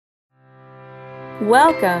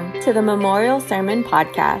Welcome to the Memorial Sermon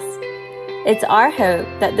Podcast. It's our hope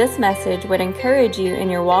that this message would encourage you in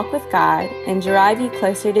your walk with God and drive you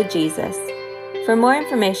closer to Jesus. For more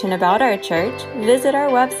information about our church, visit our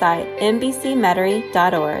website,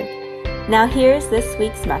 mbcmetairie.org. Now here's this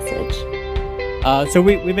week's message. So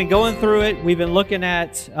we've been going through it. We've been looking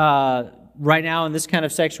at, right now in this kind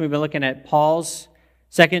of section, we've been looking at Paul's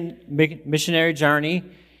second missionary journey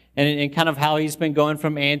and kind of how he's been going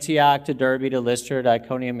from Antioch to Derbe to Lystra to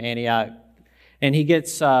Iconium, Antioch. And he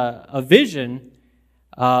gets a vision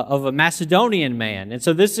of a Macedonian man. And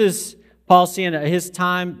so this is Paul seeing his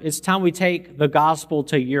time. It's time we take the gospel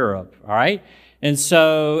to Europe, all right? And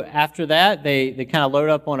so after that, they kind of load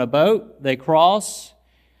up on a boat, they cross,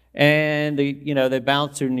 and they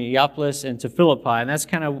bounce through Neapolis and to Philippi. And that's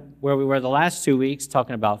kind of where we were the last 2 weeks,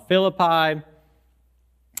 talking about Philippi.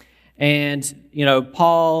 And,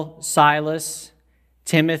 Paul, Silas,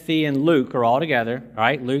 Timothy, and Luke are all together, all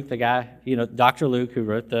right? Luke, the guy, Dr. Luke, who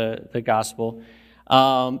wrote the gospel.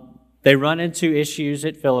 They run into issues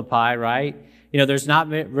at Philippi, right? There's not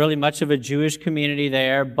really much of a Jewish community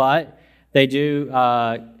there, but they do,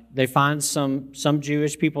 they find some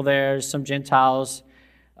Jewish people there, some Gentiles.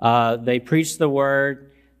 They preach the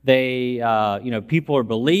word. They, people are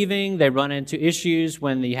believing. They run into issues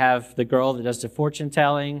when they have the girl that does the fortune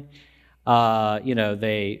telling.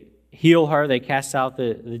 They heal her. They cast out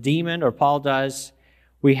the demon, or Paul does.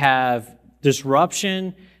 We have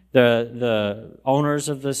disruption. The owners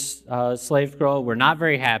of this slave girl were not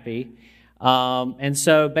very happy. And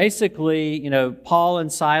so basically, Paul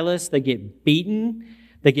and Silas, they get beaten.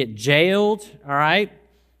 They get jailed, all right?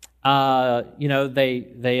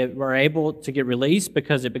 They were able to get released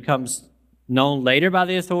because it becomes known later by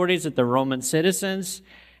the authorities that they're Roman citizens.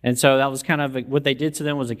 And so that was kind of what they did to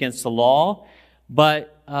them was against the law.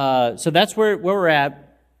 But so that's where we're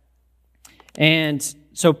at. And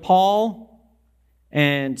so Paul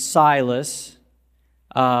and Silas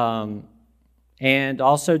and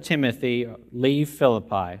also Timothy leave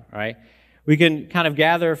Philippi, right? We can kind of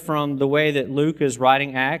gather from the way that Luke is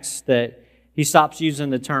writing Acts that he stops using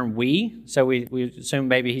the term we. So we assume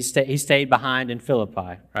maybe he stayed behind in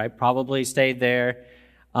Philippi, right? Probably stayed there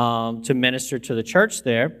to minister to the church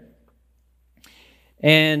there.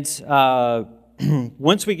 And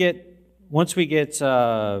once we get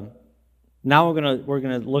now we're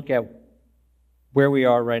gonna look at where we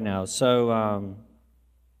are right now. So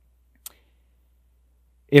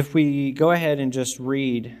if we go ahead and just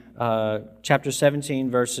read chapter 17,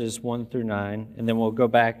 verses 1 through 9, and then we'll go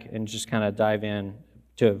back and just kind of dive in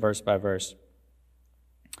to it verse by verse.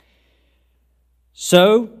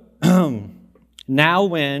 So now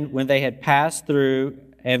when they had passed through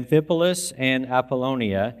Amphipolis and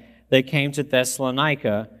Apollonia, they came to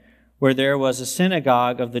Thessalonica, where there was a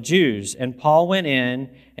synagogue of the Jews. And Paul went in,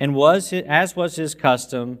 and as was his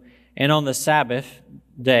custom, and on the Sabbath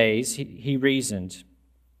days he reasoned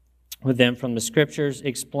with them from the Scriptures,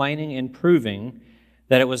 explaining and proving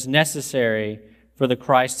that it was necessary for the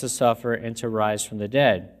Christ to suffer and to rise from the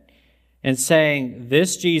dead, and saying,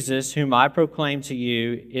 "This Jesus, whom I proclaim to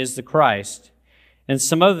you, is the Christ." And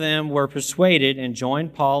some of them were persuaded and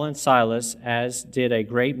joined Paul and Silas, as did a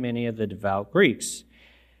great many of the devout Greeks,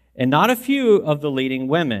 and not a few of the leading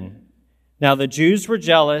women. Now the Jews were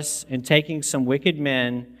jealous, and taking some wicked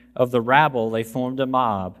men of the rabble, they formed a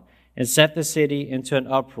mob, and set the city into an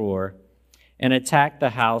uproar, and attacked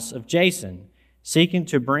the house of Jason, seeking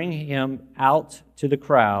to bring him out to the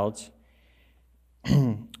crowds.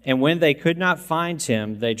 And when they could not find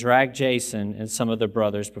him, they dragged Jason and some of the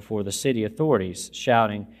brothers before the city authorities,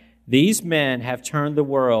 shouting, "These men have turned the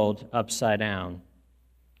world upside down,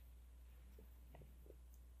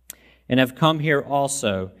 and have come here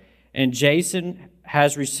also. And Jason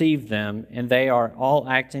has received them, and they are all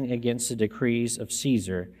acting against the decrees of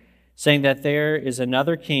Caesar, saying that there is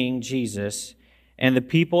another king, Jesus." And the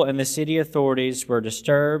people and the city authorities were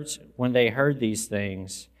disturbed when they heard these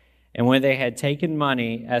things. And when they had taken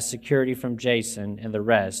money as security from Jason and the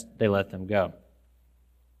rest, they let them go.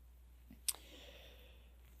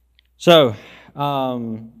 So,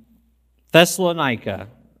 Thessalonica,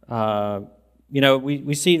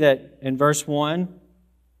 we see that in verse 1.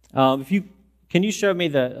 Can you show me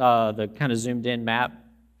the kind of zoomed in map?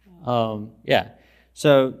 Yeah.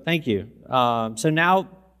 So thank you. So now,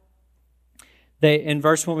 in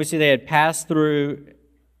verse 1, we see they had passed through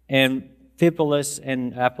Amphipolis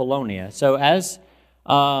and Apollonia. So as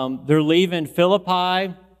they're leaving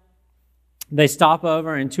Philippi, they stop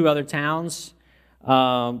over in two other towns.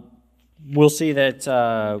 We'll see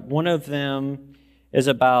that one of them is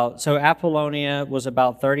Apollonia was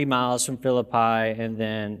about 30 miles from Philippi, and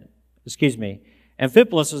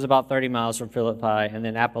Amphipolis was about 30 miles from Philippi, and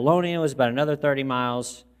then Apollonia was about another 30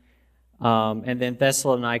 miles, and then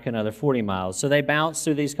Thessalonica another 40 miles. So they bounced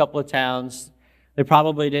through these couple of towns. They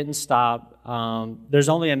probably didn't stop. There's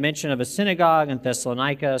only a mention of a synagogue in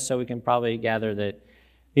Thessalonica, so we can probably gather that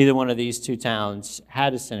either one of these two towns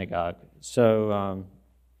had a synagogue. So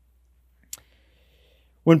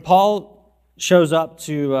when Paul shows up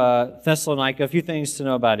to Thessalonica, a few things to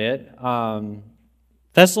know about it.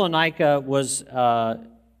 Thessalonica was a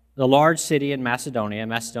large city in Macedonia.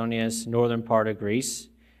 Macedonia is northern part of Greece,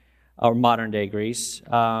 or modern-day Greece.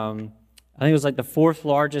 I think it was like the fourth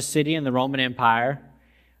largest city in the Roman Empire.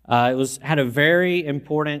 It had a very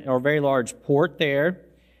important or very large port there.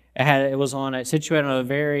 It was situated on a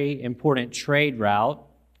very important trade route.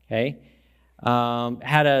 Okay,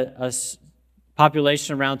 had a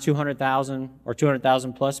population around 200,000 or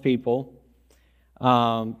 200,000 plus people.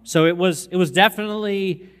 So it was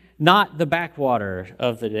definitely not the backwater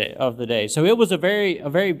of the day. So it was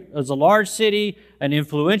it was a large city, an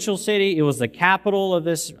influential city. It was the capital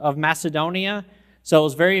of Macedonia. So it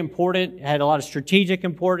was very important. It had a lot of strategic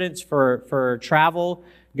importance for travel,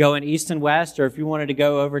 going east and west, or if you wanted to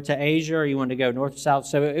go over to Asia or you wanted to go north or south.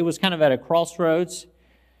 So it was kind of at a crossroads.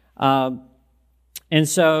 And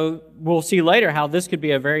so we'll see later how this could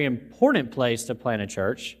be a very important place to plant a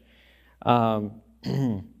church.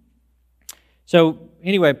 So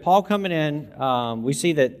anyway, Paul coming in, we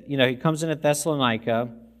see that, he comes in at Thessalonica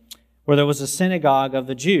where there was a synagogue of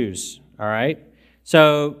the Jews, all right?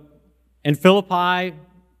 So in Philippi,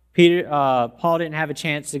 Paul didn't have a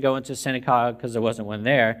chance to go into a synagogue because there wasn't one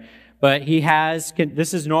there, but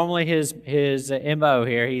this is normally his MO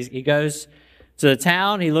here. He goes to the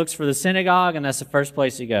town, he looks for the synagogue, and that's the first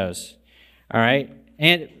place he goes, all right?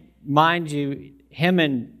 And mind you, him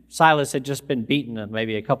and Silas had just been beaten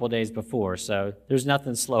maybe a couple days before, so there's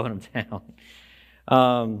nothing slowing him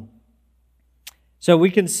down. So we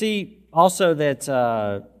can see also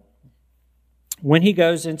that when he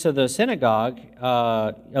goes into the synagogue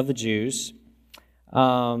of the Jews,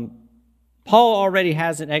 Paul already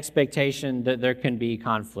has an expectation that there can be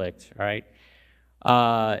conflict, right?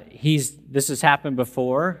 This has happened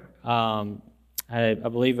before. I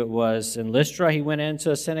believe it was in Lystra. He went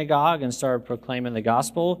into a synagogue and started proclaiming the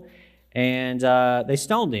gospel, and they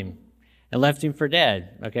stoned him and left him for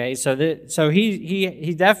dead. Okay, so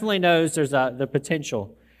he definitely knows there's the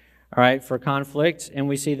potential, all right, for conflict, and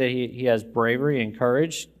we see that he has bravery and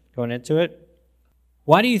courage going into it.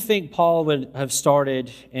 Why do you think Paul would have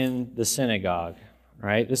started in the synagogue?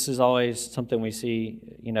 Right, this is always something we see.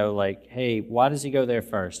 Like, hey, why does he go there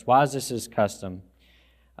first? Why is this his custom?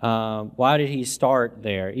 Why did he start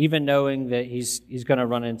there, even knowing that he's going to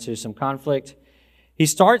run into some conflict? He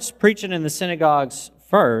starts preaching in the synagogues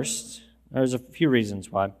first. There's a few reasons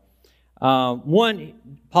why. One,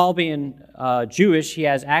 Paul being Jewish, he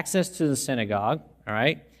has access to the synagogue, all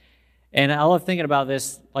right? And I love thinking about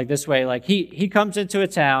this like this way. Like he comes into a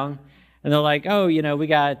town, and they're like, oh, we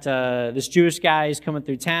got this Jewish guy who's coming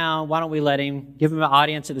through town. Why don't we give him an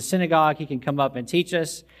audience at the synagogue? He can come up and teach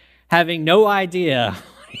us, having no idea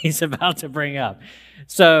he's about to bring up.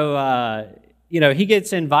 So, he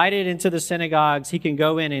gets invited into the synagogues. He can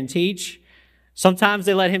go in and teach. Sometimes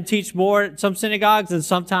they let him teach more at some synagogues, and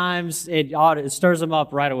sometimes it stirs him up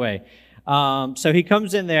right away. So he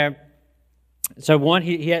comes in there. So one,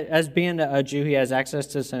 he as being a Jew, he has access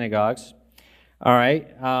to synagogues. All right.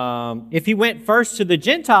 If he went first to the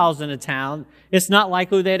Gentiles in the town, it's not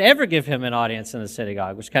likely they'd ever give him an audience in the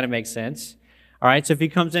synagogue, which kind of makes sense. All right. So if he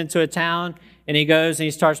comes into a town and he goes and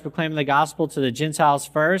he starts proclaiming the gospel to the Gentiles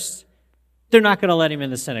first, they're not going to let him in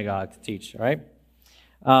the synagogue to teach. All right.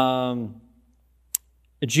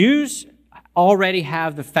 The Jews already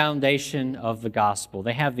have the foundation of the gospel.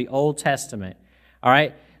 They have the Old Testament. All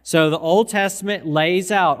right. So the Old Testament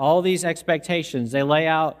lays out all these expectations. They lay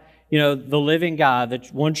out, the living God, the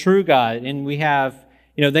one true God. And we have,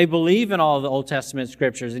 they believe in all the Old Testament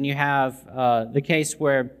scriptures. And you have the case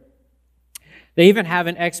where they even have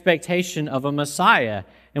an expectation of a Messiah.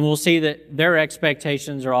 And we'll see that their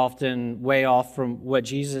expectations are often way off from who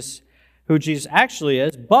Jesus actually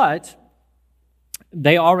is. But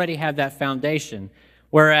they already have that foundation.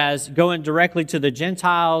 Whereas going directly to the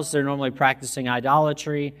Gentiles, they're normally practicing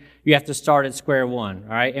idolatry. You have to start at square one,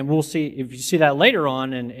 all right? And we'll see, if you see that later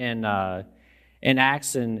on in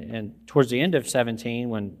Acts and towards the end of 17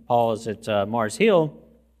 when Paul is at Mars Hill.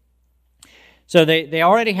 So they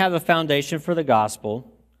already have a foundation for the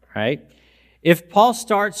gospel, right? If Paul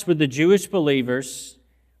starts with the Jewish believers,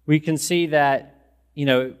 we can see that,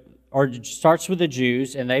 or starts with the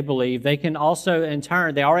Jews, and they believe, they can also, in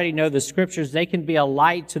turn, they already know the scriptures, they can be a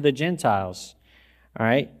light to the Gentiles. All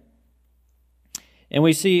right? And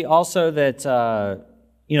we see also that,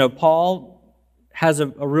 Paul has a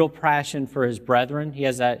real passion for his brethren. He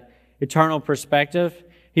has that eternal perspective.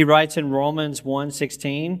 He writes in Romans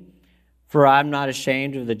 1:16, "For I'm not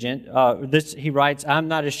ashamed of he writes, "I'm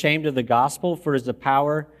not ashamed of the gospel, for it is the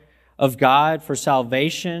power of God for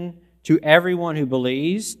salvation to everyone who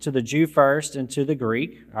believes, to the Jew first and to the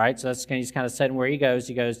Greek." All right, so he's kind of setting where he goes.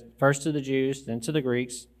 He goes first to the Jews, then to the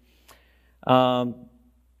Greeks.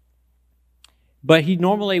 But he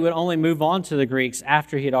normally would only move on to the Greeks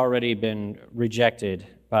after he had already been rejected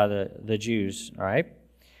by the Jews. All right.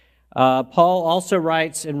 Paul also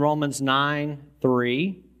writes in Romans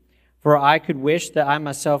 9:3, "For I could wish that I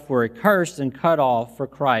myself were accursed and cut off for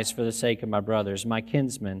Christ for the sake of my brothers, my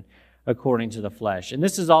kinsmen, according to the flesh." And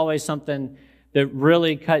this is always something that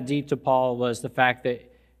really cut deep to Paul, was the fact that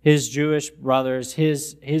his Jewish brothers,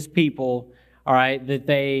 his people, all right, that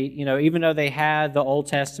they, even though they had the Old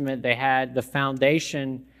Testament, they had the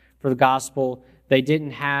foundation for the gospel, they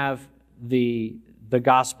didn't have the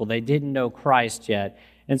gospel. They didn't know Christ yet.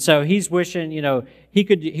 And so he's wishing,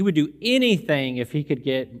 he would do anything if he could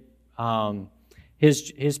get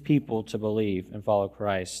his people to believe and follow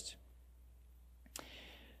Christ.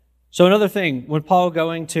 So another thing, when Paul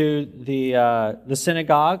going to the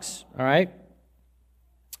synagogues, all right,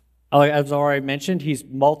 as I already mentioned, he's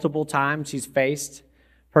faced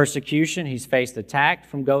persecution. He's faced attack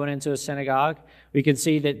from going into a synagogue. We can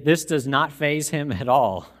see that this does not faze him at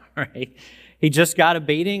all, right? He just got a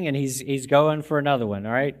beating and he's going for another one,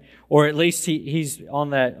 all right? Or at least he's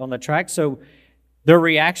on the track. So their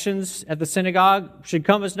reactions at the synagogue should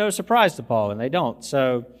come as no surprise to Paul, and they don't.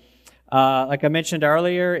 So like I mentioned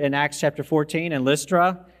earlier in Acts chapter 14 in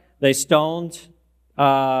Lystra, they stoned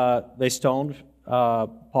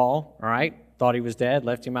Paul, all right? Thought he was dead,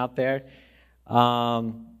 left him out there.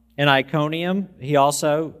 In Iconium, he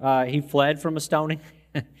fled from a stoning.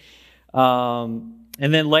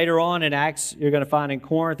 And then later on in Acts, you're going to find in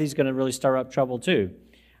Corinth, he's going to really stir up trouble too.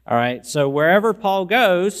 All right? So wherever Paul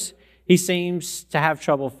goes, he seems to have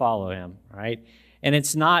trouble follow him, right? And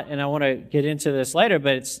it's not, and I want to get into this later,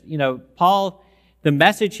 but it's, Paul, the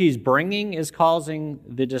message he's bringing is causing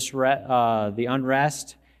the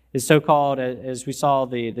unrest. Is so-called, as we saw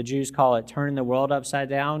the Jews call it, turning the world upside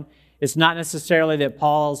down. It's not necessarily that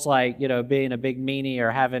Paul's being a big meanie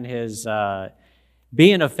or having his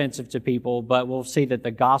being offensive to people, but we'll see that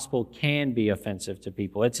the gospel can be offensive to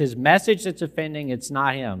people. It's his message that's offending, it's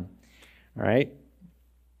not him. All right?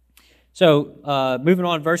 So, moving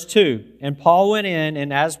on, verse 2. "And Paul went in,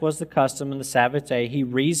 and as was the custom on the Sabbath day, he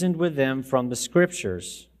reasoned with them from the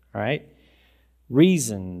Scriptures." All right?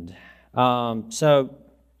 Reasoned. So,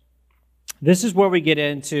 this is where we get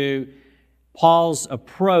into Paul's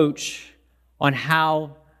approach on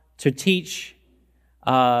how to teach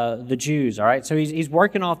the Jews, all right? So he's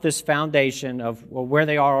working off this foundation of where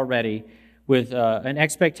they are already with an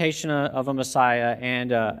expectation of a Messiah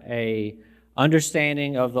and a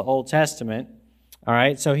understanding of the Old Testament, all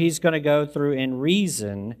right? So he's going to go through and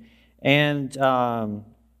reason. And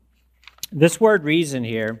this word reason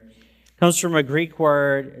here comes from a Greek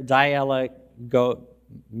word, dialogomia,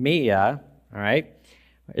 all right?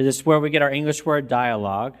 This is where we get our English word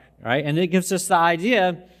dialogue, right? And it gives us the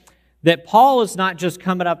idea that Paul is not just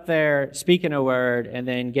coming up there, speaking a word, and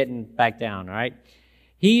then getting back down, all right?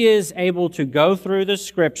 He is able to go through the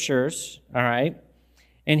Scriptures, all right?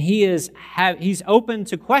 And he's open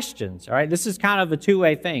to questions, all right? This is kind of a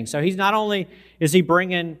two-way thing. So he's not only is he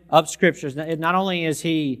bringing up Scriptures, not only is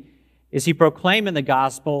he proclaiming the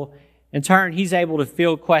gospel, in turn, he's able to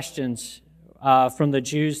field questions from the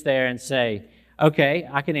Jews there and say, okay,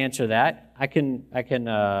 I can answer that. I can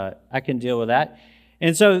deal with that.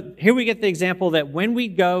 And so here we get the example that when we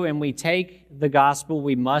go and we take the gospel,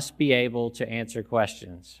 we must be able to answer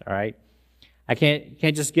questions. All right, I can't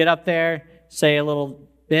just get up there, say a little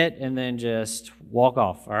bit, and then just walk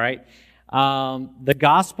off. All right, the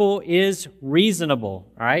gospel is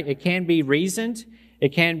reasonable. All right, it can be reasoned. It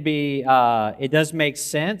can be. It does make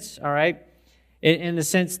sense. All right, in the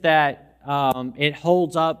sense that. It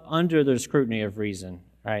holds up under the scrutiny of reason,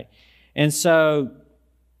 right? And so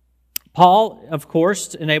Paul, of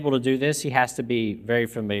course, in able to do this, he has to be very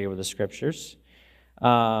familiar with the Scriptures.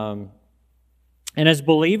 And as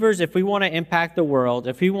believers, if we want to impact the world,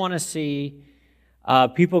 if we want to see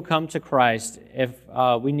people come to Christ,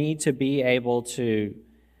 we need to be able to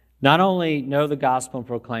not only know the gospel and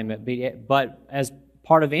proclaim it, but as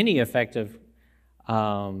part of any effective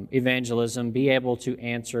evangelism, be able to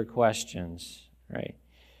answer questions, right?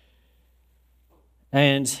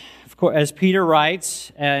 And of course, as Peter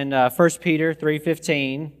writes in 1 Peter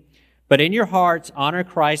 3:15, But in your hearts, honor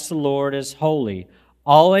Christ the Lord as holy,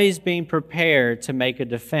 always being prepared to make a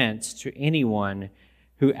defense to anyone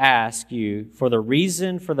who asks you for the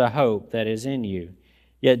reason for the hope that is in you.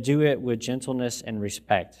 Yet do it with gentleness and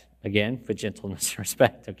respect. Again, with gentleness and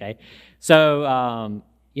respect, okay? So,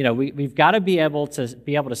 we've got to be able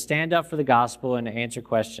to stand up for the gospel and to answer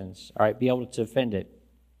questions, all right? Be able to defend it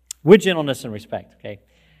with gentleness and respect, okay?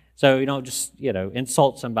 So you don't just,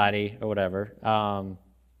 insult somebody or whatever.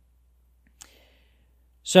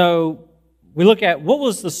 So we look at what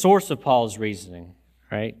was the source of Paul's reasoning,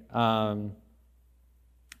 right?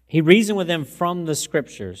 He reasoned with them from the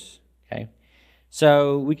Scriptures, okay?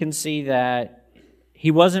 So we can see that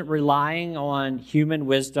he wasn't relying on human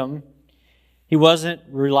wisdom. He wasn't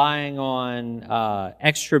relying on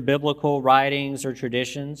extra biblical writings or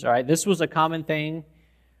traditions, all right? This was a common thing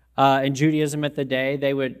in Judaism at the day.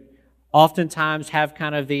 They would oftentimes have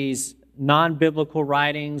kind of these non-biblical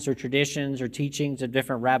writings or traditions or teachings of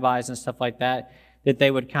different rabbis and stuff like that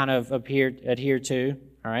they would kind of adhere to,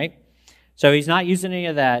 all right? So he's not using any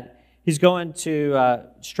of that. He's going to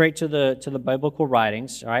straight to the biblical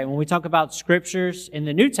writings, all right? When we talk about scriptures in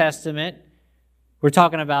the New Testament, we're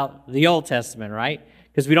talking about the Old Testament, right?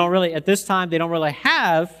 Because at this time, they don't really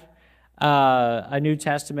have a New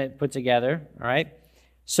Testament put together, all right?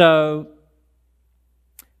 So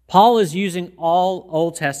Paul is using all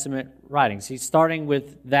Old Testament writings. He's starting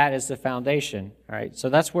with that as the foundation, all right? So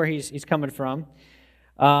that's where he's coming from.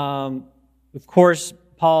 Of course,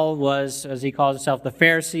 Paul was, as he calls himself, the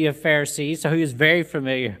Pharisee of Pharisees, so he was very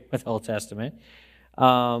familiar with the Old Testament.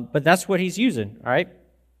 But that's what he's using, all right?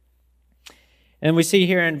 And we see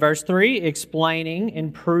here in verse 3, explaining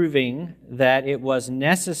and proving that it was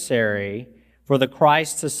necessary for the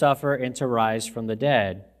Christ to suffer and to rise from the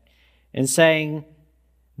dead, and saying,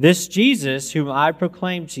 this Jesus whom I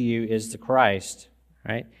proclaim to you is the Christ,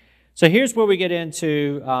 right? So here's where we get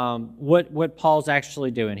into what Paul's actually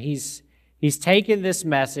doing. He's taken this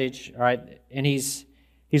message, all right, and he's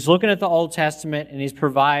looking at the Old Testament and he's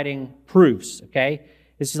providing proofs, okay?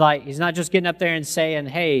 It's like he's not just getting up there and saying,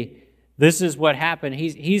 hey, this is what happened.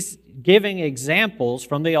 He's giving examples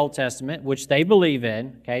from the Old Testament, which they believe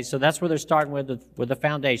in, okay? So that's where they're starting with the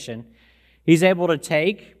foundation. He's able to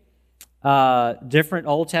take different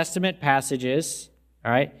Old Testament passages,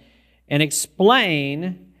 all right, and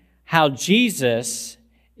explain how Jesus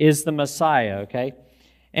is the Messiah, okay?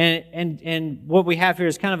 And what we have here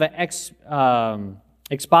is kind of an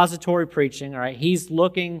expository preaching, all right? He's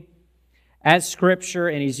looking at Scripture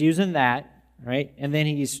and he's using that, right? And then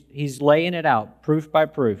he's laying it out, proof by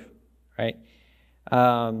proof, right?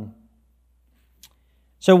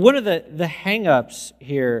 So one of the hang-ups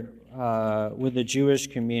here with the Jewish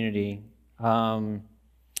community,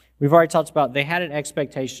 we've already talked about, they had an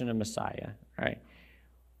expectation of Messiah, right?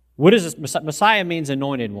 What is this? Messiah means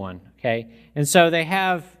anointed one, okay? And so they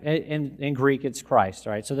have, in Greek, it's Christ,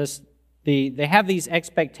 right? So they have these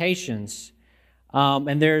expectations,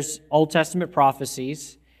 and there's Old Testament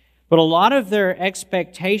prophecies, but a lot of their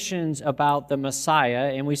expectations about the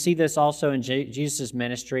Messiah, and we see this also in Jesus'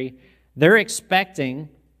 ministry, they're expecting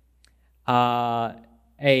a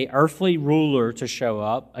earthly ruler to show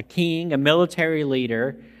up, a king, a military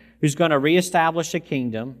leader, who's going to reestablish a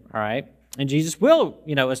kingdom, all right? And Jesus will,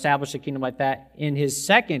 establish a kingdom like that in his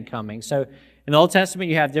second coming. So in the Old Testament,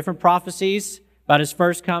 you have different prophecies about his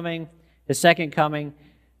first coming, his second coming,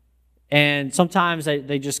 and sometimes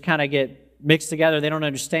they just kind of get mixed together. They don't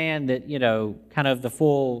understand that, kind of the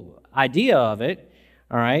full idea of it,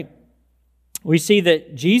 all right? We see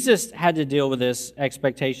that Jesus had to deal with this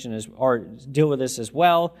expectation or deal with this as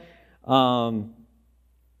well.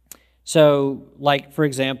 So, like, for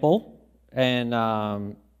example,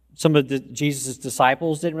 and some of Jesus'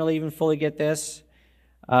 disciples didn't really even fully get this.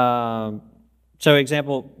 So,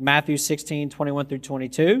 example, Matthew 16, 21 through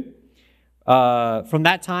 22. From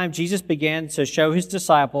that time, Jesus began to show his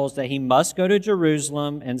disciples that he must go to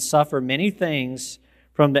Jerusalem and suffer many things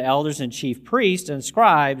from the elders and chief priests and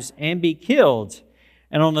scribes and be killed,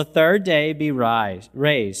 and on the third day be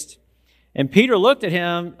raised. And Peter looked at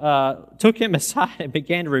him, took him aside and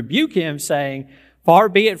began to rebuke him, saying, far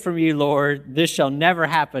be it from you, Lord, this shall never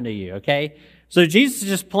happen to you, okay? So Jesus is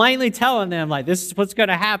just plainly telling them, like, this is what's going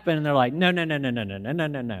to happen, and they're like, no.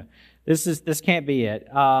 This can't be it.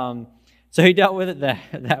 So he dealt with it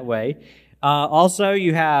that way. Also,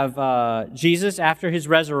 you have Jesus after his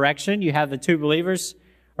resurrection. You have the two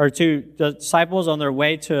disciples on their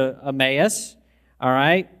way to Emmaus. All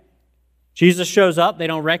right? Jesus shows up. They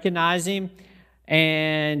don't recognize him.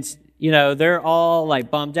 And, they're all like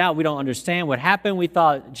bummed out. We don't understand what happened. We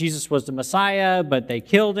thought Jesus was the Messiah, but they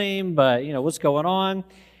killed him. But, what's going on?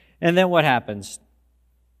 And then what happens?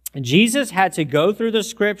 Jesus had to go through the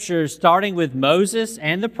scriptures, starting with Moses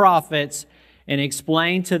and the prophets, and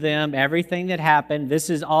explain to them everything that happened. This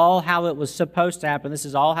is all how it was supposed to happen. This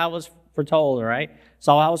is all how it was foretold, all right? It's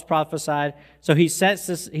all how it was prophesied. So he sets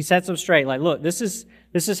them straight. Like, look, this is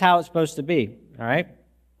how it's supposed to be, all right?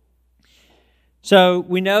 So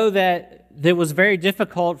we know that it was very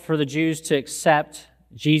difficult for the Jews to accept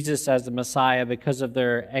Jesus as the Messiah because of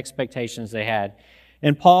their expectations they had.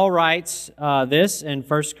 And Paul writes this in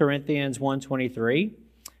 1 Corinthians 1:23,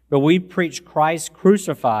 "But we preach Christ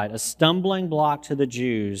crucified, a stumbling block to the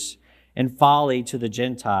Jews and folly to the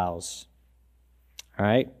Gentiles." All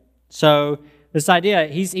right? So this idea,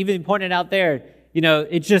 he's even pointed out there,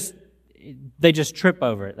 they just trip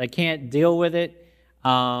over it. They can't deal with it.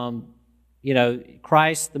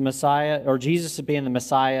 Christ, the Messiah, or Jesus being the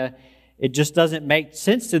Messiah, it just doesn't make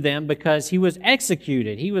sense to them because he was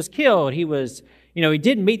executed. He was killed. He was, he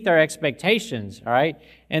didn't meet their expectations, all right?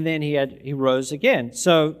 And then he rose again.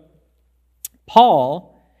 So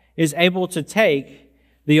Paul is able to take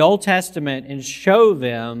the Old Testament and show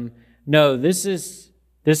them, no, this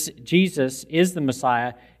Jesus is the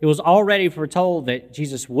Messiah. It was already foretold that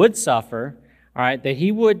Jesus would suffer, all right, that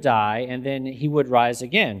he would die, and then he would rise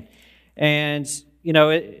again. And,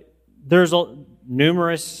 there's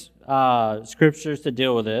numerous scriptures to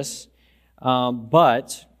deal with this,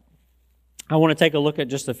 but I want to take a look at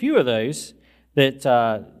just a few of those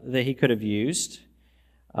that he could have used,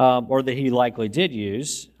 or that he likely did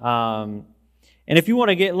use. And if you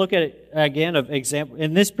want to look at it again of example,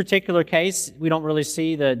 in this particular case, we don't really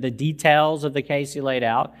see the details of the case he laid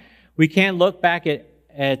out. We can look back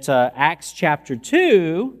at Acts chapter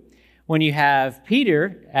 2 when you have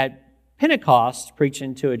Peter at Pentecost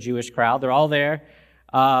preaching to a Jewish crowd. They're all there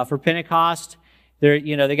for Pentecost.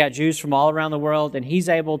 They got Jews from all around the world, and he's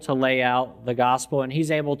able to lay out the gospel, and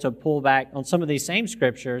he's able to pull back on some of these same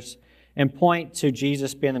scriptures and point to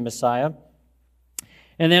Jesus being the Messiah.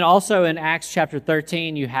 And then also in Acts chapter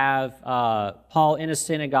 13, you have Paul in a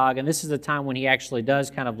synagogue, and this is the time when he actually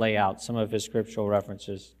does kind of lay out some of his scriptural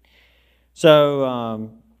references. So,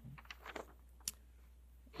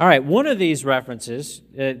 all right, one of these references,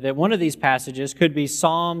 one of these passages could be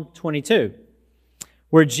Psalm 22,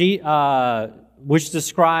 which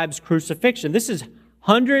describes crucifixion. This is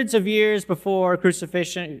hundreds of years before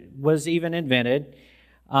crucifixion was even invented.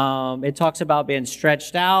 It talks about being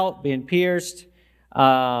stretched out, being pierced.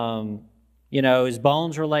 His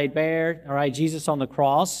bones were laid bare. All right, Jesus on the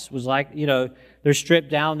cross was like, they're stripped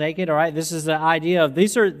down naked. All right, this is the idea of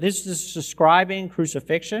this is describing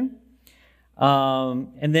crucifixion.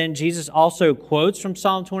 And then Jesus also quotes from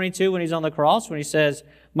Psalm 22 when he's on the cross, when he says,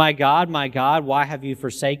 my God, why have you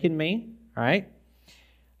forsaken me?" All right.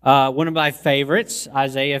 One of my favorites,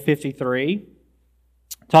 Isaiah 53,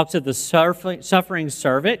 talks of the suffering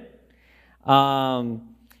servant.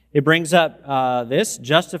 It brings up this,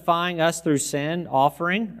 justifying us through sin,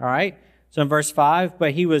 offering. All right. So in verse 5,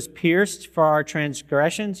 "But he was pierced for our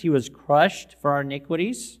transgressions. He was crushed for our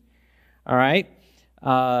iniquities." All right.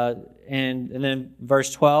 And then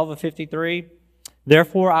verse 12 of 53,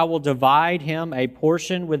 "Therefore I will divide him a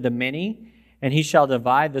portion with the many, and he shall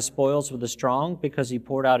divide the spoils with the strong, because he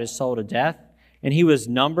poured out his soul to death. And he was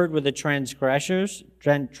numbered with the transgressors,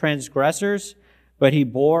 but he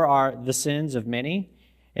bore the sins of many,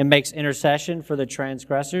 and makes intercession for the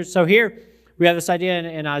transgressors." So here we have this idea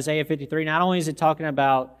in Isaiah 53. Not only is it talking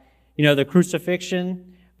about, the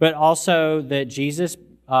crucifixion, but also that Jesus,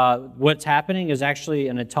 what's happening is actually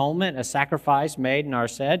an atonement, a sacrifice made in our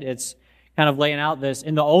stead. It's kind of laying out this,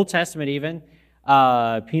 in the Old Testament even,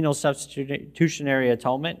 penal substitutionary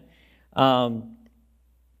atonement. And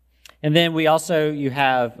then you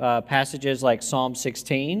have passages like Psalm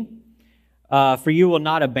 16. "For you will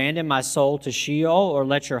not abandon my soul to Sheol, or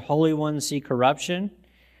let your Holy One see corruption."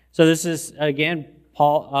 So this is, again,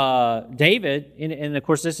 David, and of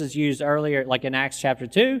course this is used earlier, like in Acts chapter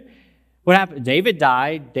 2. What happened? David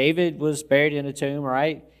died. David was buried in a tomb,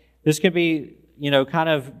 right? This could be, kind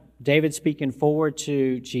of David speaking forward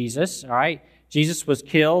to Jesus, all right? Jesus was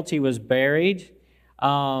killed. He was buried.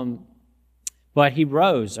 But he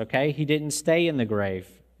rose, okay? He didn't stay in the grave,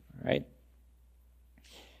 right?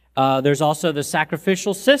 There's also the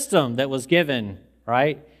sacrificial system that was given,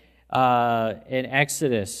 right, in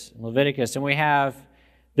Exodus, Leviticus. And we have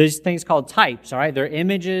these things called types, all right? They're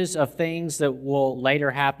images of things that will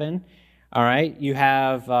later happen, all right? You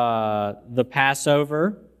have the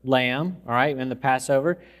Passover lamb, all right? In the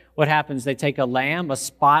Passover, what happens? They take a lamb, a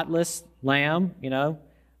spotless lamb,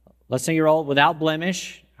 less than a year old, without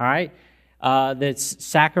blemish, all right? that's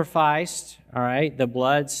sacrificed, all right? The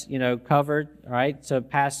blood's, covered, all right? So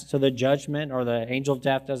the judgment or the angel of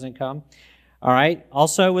death doesn't come, all right?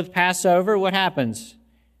 Also with Passover, what happens?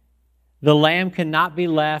 The lamb cannot be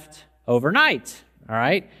left overnight, all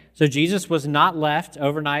right? So Jesus was not left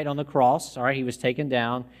overnight on the cross, all right? He was taken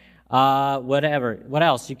down. Whatever. What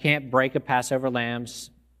else? You can't break a Passover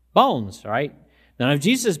lamb's bones, all right? None of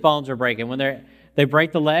Jesus' bones are breaking. When they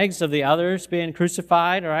break the legs of the others being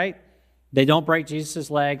crucified, all right? They don't break Jesus'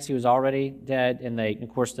 legs. He was already dead, and they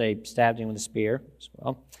stabbed him with a spear as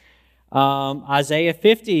well. Isaiah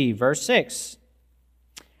 50, verse 6.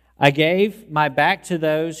 I gave my back to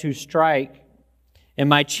those who strike, and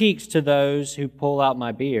my cheeks to those who pull out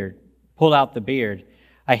the beard.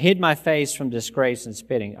 I hid my face from disgrace and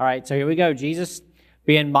spitting. All right, so here we go. Jesus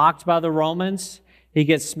being mocked by the Romans. He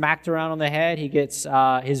gets smacked around on the head. He gets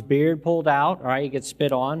his beard pulled out. All right, he gets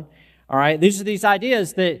spit on. All right, these are these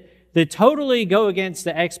ideas that totally go against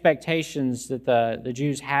the expectations that the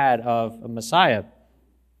Jews had of a Messiah.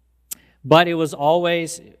 But it was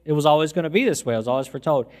always going to be this way. It was always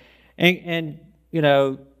foretold. And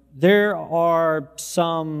there are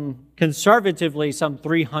conservatively some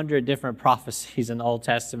 300 different prophecies in the Old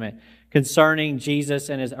Testament concerning Jesus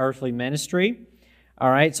and his earthly ministry. All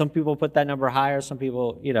right, some people put that number higher, some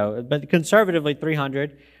people, but conservatively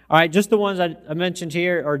 300. All right, just the ones I mentioned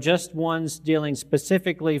here are just ones dealing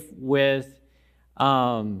specifically with,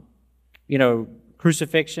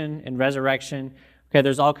 crucifixion and resurrection. Okay,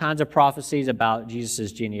 there's all kinds of prophecies about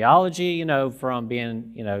Jesus' genealogy, from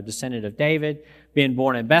being, descendant of David, being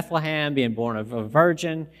born in Bethlehem, being born of a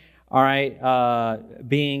virgin, all right,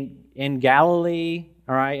 being in Galilee,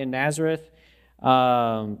 all right, in Nazareth.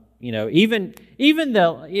 Even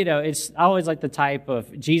though, it's always like the type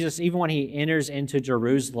of Jesus, even when he enters into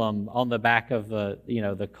Jerusalem on the back of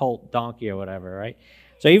the colt donkey or whatever, right?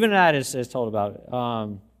 So even that is told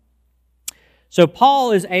about. So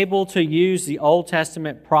Paul is able to use the Old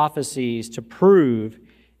Testament prophecies to prove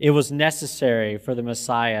it was necessary for the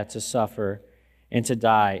Messiah to suffer and to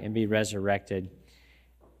die and be resurrected.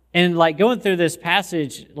 And like going through this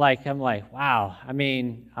passage, I'm like, wow. I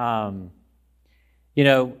mean,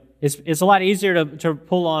 it's a lot easier to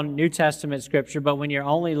pull on New Testament scripture, but when you're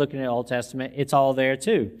only looking at Old Testament, it's all there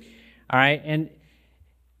too. All right, and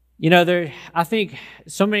I think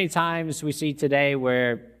so many times we see today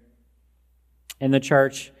where in the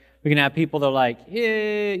church we can have people that are like,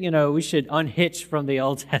 we should unhitch from the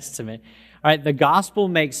Old Testament. All right, the gospel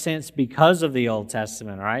makes sense because of the Old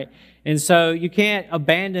Testament, all right? And so you can't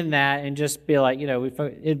abandon that and just be like,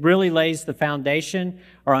 it really lays the foundation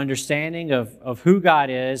or understanding of who God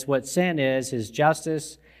is, what sin is, his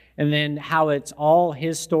justice, and then how it's all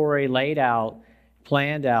his story laid out,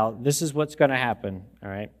 planned out. This is what's going to happen, all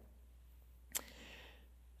right?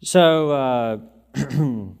 So,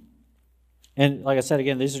 and like I said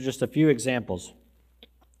again, these are just a few examples.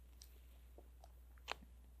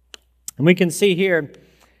 And we can see here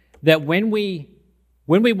that when we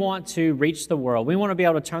want to reach the world, we want to be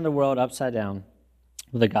able to turn the world upside down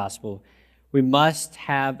with the gospel, we must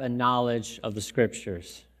have a knowledge of the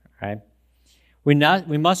Scriptures, right? We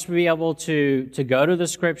must be able to go to the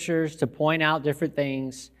Scriptures, to point out different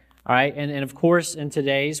things, all right? And of course, in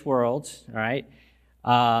today's world, all right,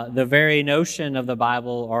 the very notion of the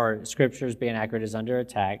Bible or Scriptures being accurate is under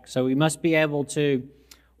attack. So we must be able to,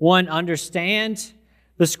 one, understand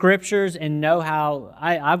the Scriptures and know how,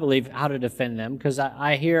 I believe, how to defend them, because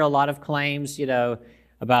I hear a lot of claims,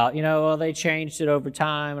 about, well, they changed it over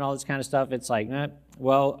time and all this kind of stuff. It's like,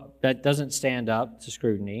 well, that doesn't stand up to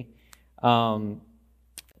scrutiny. All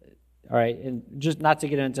right, and just not to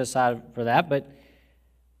get into a side for that, but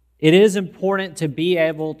it is important to be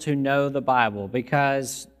able to know the Bible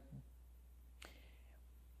because,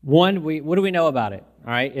 one, what do we know about it?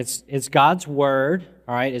 All right, it's God's Word.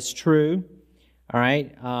 All right, it's true. All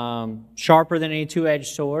right, sharper than any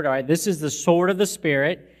two-edged sword. All right, this is the sword of the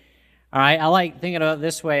Spirit. All right, I like thinking about it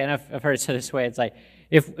this way, and I've heard it said this way. It's like,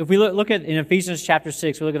 if we look at in Ephesians chapter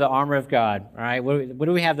 6, we look at the armor of God. All right, what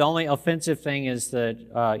do we have? The only offensive thing is the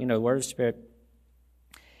word of the Spirit.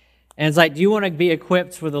 And it's like, do you want to be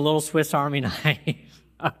equipped with a little Swiss Army knife,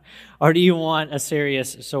 or do you want a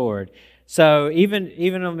serious sword? So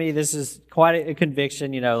even on me, this is quite a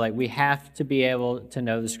conviction. We have to be able to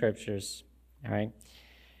know the Scriptures. All right,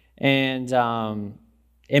 and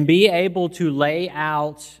be able to lay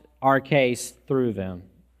out our case through them.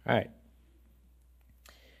 All right.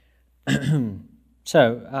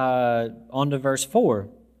 So, on to verse 4.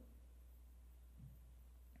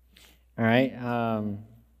 All right.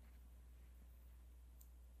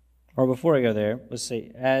 Or before I go there, let's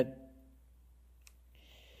see.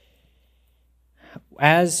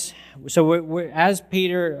 as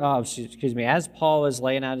Paul is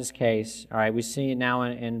laying out his case, all right, we see now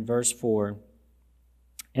in verse 4,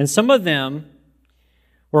 and some of them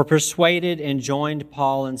were persuaded and joined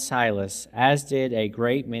Paul and Silas, as did a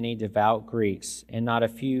great many devout Greeks, and not a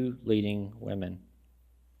few leading women.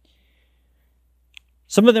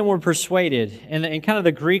 Some of them were persuaded, and kind of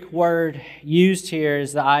the Greek word used here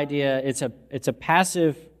is the idea, it's a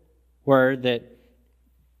passive word that,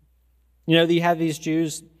 you have these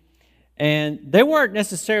Jews, and they weren't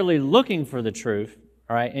necessarily looking for the truth,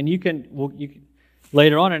 all right? And you can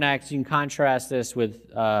later on in Acts, you can contrast this with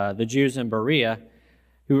the Jews in Berea,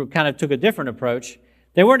 who kind of took a different approach.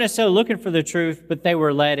 They weren't necessarily looking for the truth, but they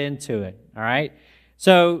were led into it, all right?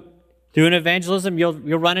 So doing evangelism, you'll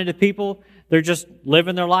run into people, they're just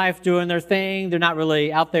living their life, doing their thing. They're not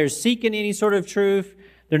really out there seeking any sort of truth.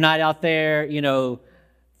 They're not out there,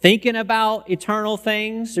 thinking about eternal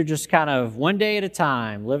things. They're just kind of one day at a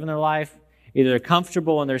time, living their life. Either they're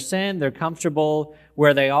comfortable in their sin, they're comfortable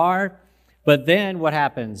where they are. But then what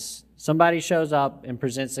happens? Somebody shows up and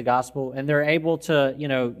presents the gospel, and they're able to,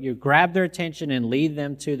 you grab their attention and lead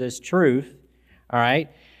them to this truth, all right?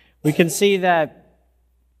 We can see that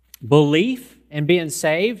belief and being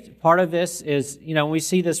saved, part of this is, we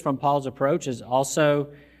see this from Paul's approach, is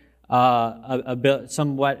also a bit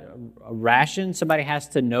somewhat ration. Somebody has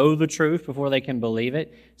to know the truth before they can believe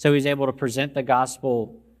it. So he's able to present the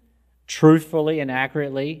gospel truthfully and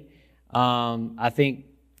accurately. I think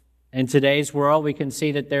in today's world, we can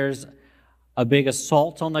see that there's a big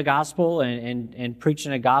assault on the gospel and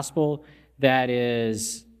preaching a gospel that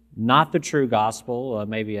is not the true gospel,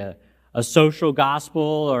 maybe a social gospel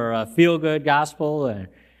or a feel-good gospel, or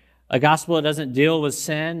a gospel that doesn't deal with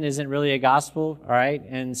sin isn't really a gospel, all right?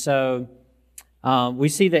 And so we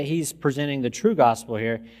see that he's presenting the true gospel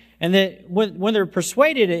here. And that when they're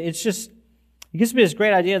persuaded, it gives me this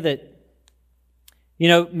great idea that,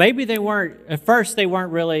 maybe at first they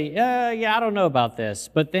weren't really, I don't know about this.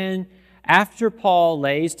 But then after Paul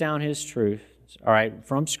lays down his truth, all right,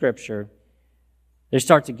 from Scripture, they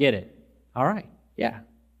start to get it. All right,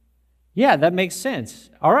 yeah, that makes sense.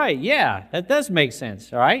 All right, yeah, that does make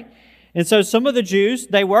sense, all right? And so some of the Jews,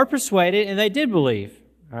 they were persuaded and they did believe,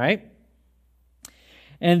 all right?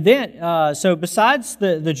 And then, so besides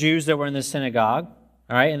the Jews that were in the synagogue,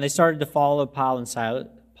 all right, and they started to follow Paul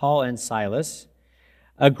and Silas,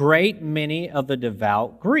 a great many of the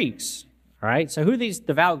devout Greeks, all right? So who are these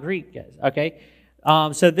devout Greek guys? Okay,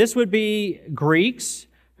 so this would be Greeks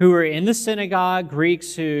who are in the synagogue,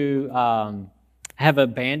 Greeks who have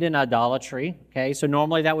abandoned idolatry, okay? So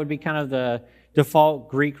normally that would be kind of the default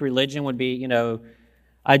Greek religion would be,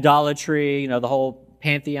 idolatry, the whole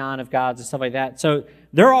pantheon of gods and stuff like that. So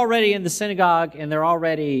they're already in the synagogue and they're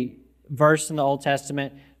already versed in the Old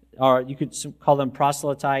Testament, or you could call them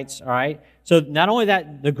proselytes, all right? So not only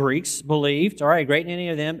that, the Greeks believed, all right, great many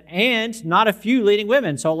of them, and not a few leading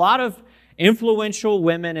women. So a lot of influential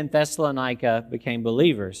women in Thessalonica became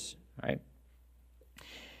believers, right?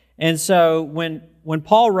 And so when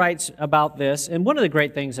Paul writes about this, and one of the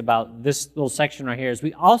great things about this little section right here is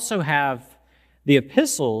we also have the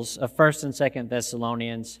epistles of 1st and 2nd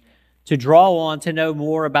Thessalonians to draw on to know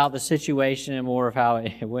more about the situation and more of how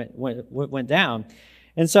it went down.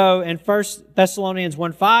 And so in 1 Thessalonians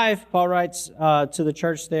 1:5, Paul writes to the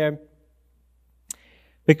church there,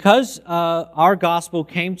 because our gospel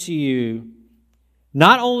came to you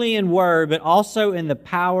not only in word, but also in the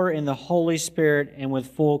power in the Holy Spirit and with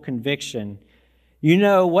full conviction. You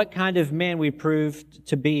know what kind of men we proved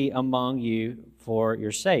to be among you for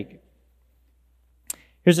your sake.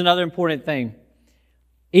 Here's another important thing.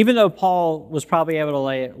 Even though Paul was probably able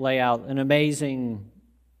to lay out an amazing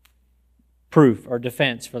proof or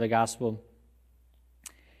defense for the gospel,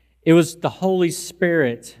 it was the Holy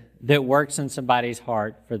Spirit that works in somebody's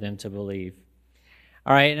heart for them to believe.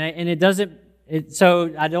 All right, and it doesn't.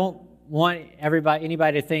 So I don't want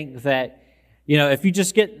anybody to think that, if you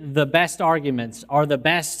just get the best arguments or the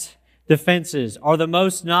best defenses or the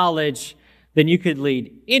most knowledge, then you could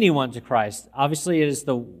lead anyone to Christ. Obviously, it is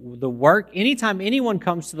the work. Anytime anyone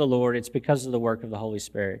comes to the Lord, it's because of the work of the Holy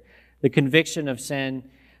Spirit. The conviction of sin,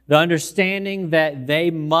 the understanding that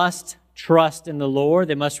they must trust in the Lord.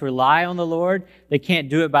 They must rely on the Lord. They can't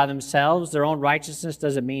do it by themselves. Their own righteousness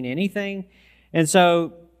doesn't mean anything. And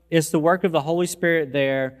so it's the work of the Holy Spirit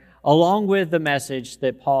there, along with the message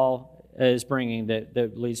that Paul is bringing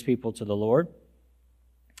that leads people to the Lord.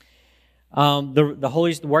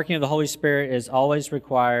 The working of the Holy Spirit is always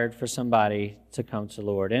required for somebody to come to the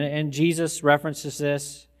Lord. And Jesus references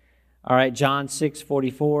this. All right, John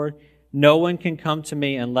 6:44. No one can come to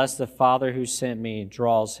me unless the Father who sent me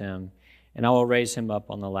draws him, and I will raise him up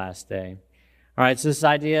on the last day. All right, so this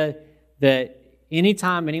idea that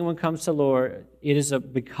anytime anyone comes to the Lord, it is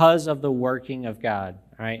because of the working of God.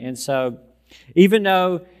 All right, and so even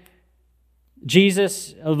though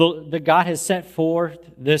Jesus, the God has set forth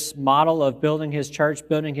this model of building his church,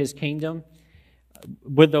 building his kingdom,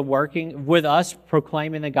 with us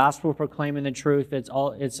proclaiming the gospel, proclaiming the truth,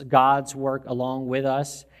 it's God's work along with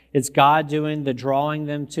us. It's God doing the drawing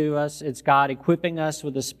them to us. It's God equipping us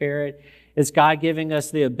with the Spirit. It's God giving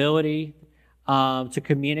us the ability to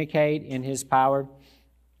communicate in his power.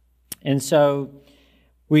 And so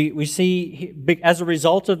we see, as a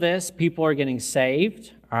result of this, people are getting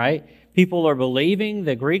saved, all right? People are believing.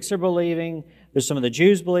 The Greeks are believing. There's some of the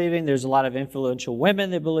Jews believing. There's a lot of influential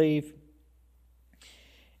women that believe.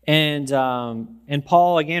 And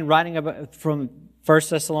Paul, again, writing about from 1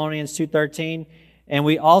 Thessalonians 2:13, and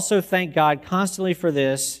we also thank God constantly for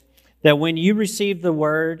this, that when you received the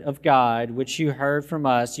word of God, which you heard from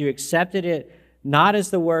us, you accepted it not as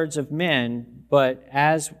the words of men, but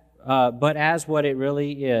as what it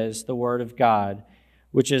really is, the word of God,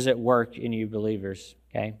 which is at work in you believers.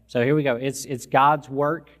 Okay, so here we go. It's God's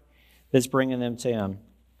work that's bringing them to him.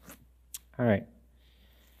 All right.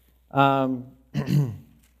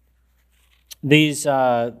 These,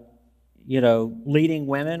 leading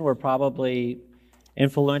women were probably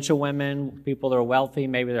influential women, people that are wealthy,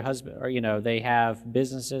 maybe their husband, or, they have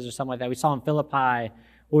businesses or something like that. We saw in Philippi,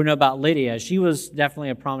 we know about Lydia. She was definitely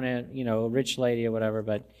a prominent, rich lady or whatever.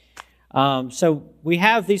 But so we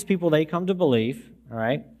have these people, they come to believe, all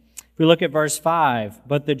right? If we look at verse 5,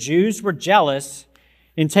 but the Jews were jealous.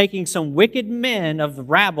 In taking some wicked men of the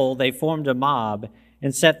rabble, they formed a mob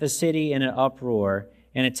and set the city in an uproar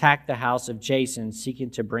and attacked the house of Jason, seeking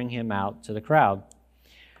to bring him out to the crowd.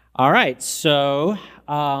 All right, so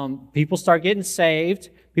people start getting saved.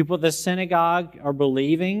 People at the synagogue are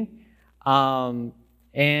believing, and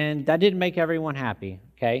that didn't make everyone happy,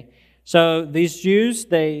 okay? So these Jews,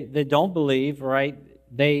 they don't believe, right?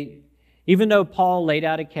 Even though Paul laid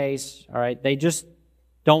out a case, all right, they just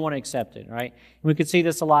don't want to accept it, right? We could see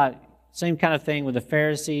this a lot, same kind of thing with the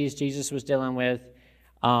Pharisees Jesus was dealing with.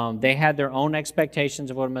 They had their own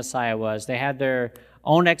expectations of what a Messiah was. They had their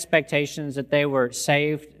own expectations that they were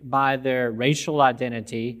saved by their racial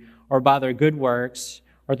identity or by their good works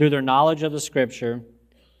or through their knowledge of the Scripture.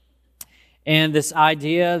 And this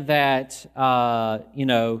idea that,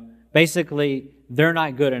 basically they're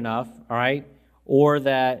not good enough, all right? Or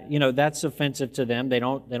that, that's offensive to them. They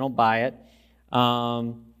don't buy it.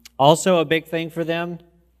 Also a big thing for them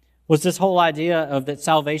was this whole idea of that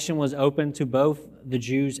salvation was open to both the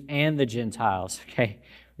Jews and the Gentiles. Okay,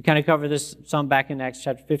 we kind of covered this some back in Acts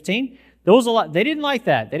chapter 15. There was a lot. They didn't like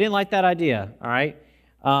that. They didn't like that idea. All right.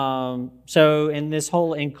 So in this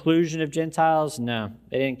whole inclusion of Gentiles, no,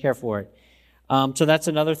 they didn't care for it. So that's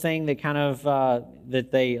another thing that kind of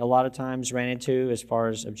that they a lot of times ran into as far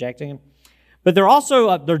as objecting. But they're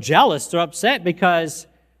also they're jealous. They're upset because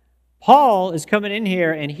Paul is coming in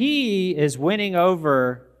here and he is winning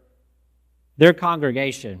over their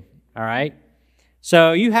congregation, all right?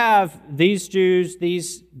 So you have these Jews,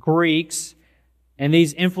 these Greeks, and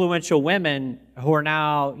these influential women who are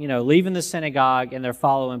now, leaving the synagogue and they're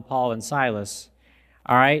following Paul and Silas,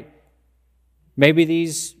 all right? Maybe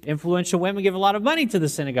these influential women give a lot of money to the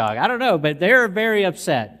synagogue. I don't know, but they're very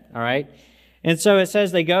upset, all right? And so it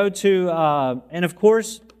says they go to, and of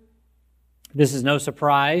course, this is no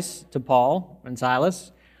surprise to Paul and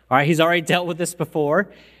Silas, all right? He's already dealt with this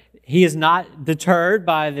before. He is not deterred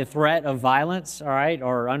by the threat of violence, all right,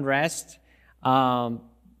 or unrest.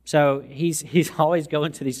 So he's always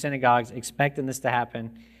going to these synagogues expecting this to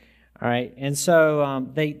happen, all right. And so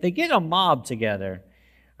they get a mob together,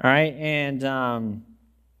 all right. And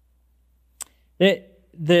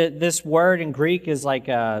this word in Greek is like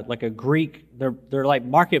a Greek. They're like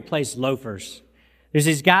marketplace loafers. There's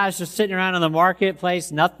these guys just sitting around in the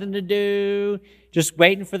marketplace, nothing to do, just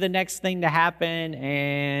waiting for the next thing to happen,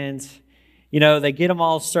 and, they get them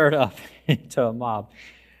all stirred up into a mob.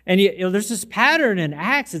 And, there's this pattern in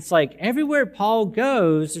Acts. It's like everywhere Paul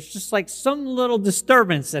goes, there's just like some little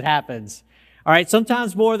disturbance that happens. All right,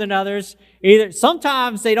 sometimes more than others.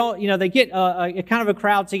 Sometimes they don't, they get a kind of a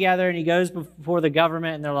crowd together, and he goes before the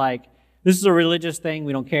government, and they're like, this is a religious thing,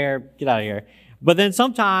 we don't care, get out of here. But then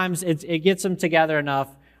sometimes it gets them together enough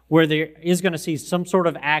where there is going to see some sort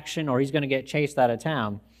of action or he's going to get chased out of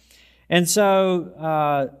town. And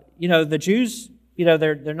so, the Jews,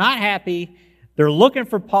 they're not happy. They're looking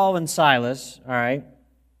for Paul and Silas, all right?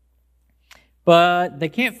 But they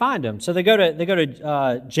can't find them. So they go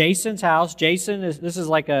to Jason's house. Jason, this is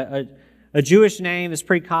like a Jewish name that's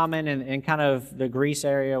pretty common in kind of the Greece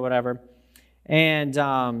area or whatever. And,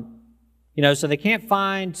 so they can't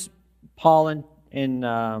find Paul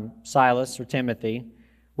and Silas or Timothy,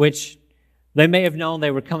 which they may have known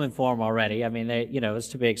they were coming for them already. I mean, it was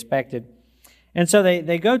to be expected. And so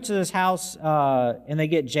they go to this house and they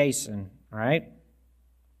get Jason, all right?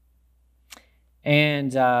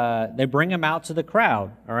 And they bring him out to the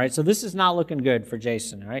crowd, all right? So this is not looking good for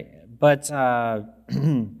Jason, all right? But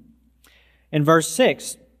in verse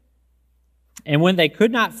 6, and when they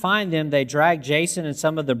could not find them, they dragged Jason and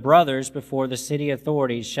some of the brothers before the city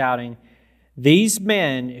authorities, shouting, "These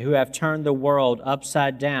men who have turned the world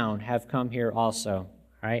upside down have come here also." All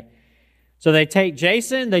right? So they take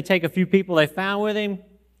Jason, they take a few people they found with him,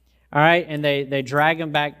 all right, and they drag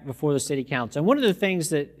him back before the city council. And one of the things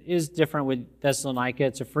that is different with Thessalonica,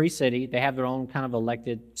 it's a free city. They have their own kind of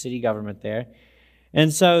elected city government there.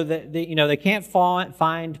 And so they can't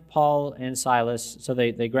find Paul and Silas, so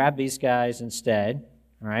they grab these guys instead,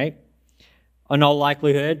 all right? In all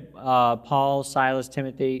likelihood, Paul, Silas,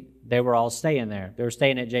 Timothy, they were all staying there. They were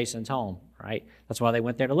staying at Jason's home, right? That's why they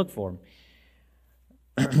went there to look for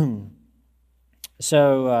him.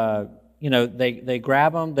 So, they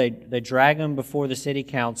grab them, they drag them before the city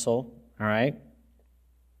council, all right?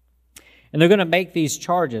 And they're going to make these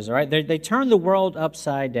charges, all right? They turn the world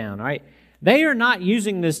upside down, all right? They are not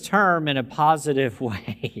using this term in a positive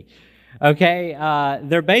way, okay?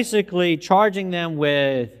 They're basically charging them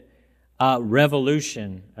with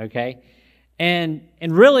revolution, okay? And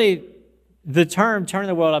really, the term turn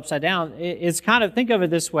the world upside down, it's kind of, think of it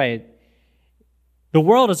this way. The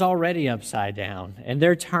world is already upside down, and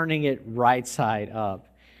they're turning it right side up,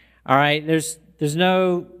 all right? There's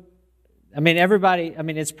no,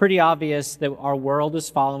 it's pretty obvious that our world is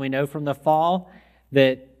falling. We know from the fall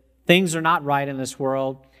that things are not right in this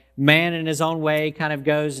world. Man in his own way kind of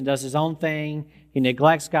goes and does his own thing. He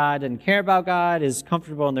neglects God, doesn't care about God, is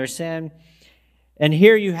comfortable in their sin. And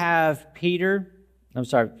here you have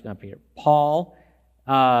Paul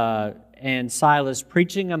and Silas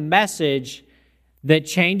preaching a message that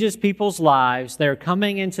changes people's lives. They're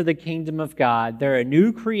coming into the kingdom of God. They're a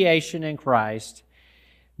new creation in Christ.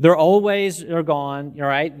 Their old ways are gone, all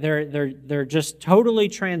right? They're just totally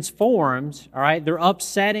transformed, all right? They're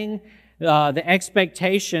upsetting the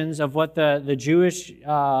expectations of what the Jewish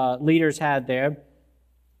leaders had there.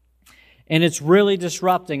 And it's really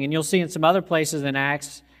disrupting. And you'll see in some other places in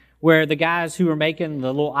Acts where the guys who are making the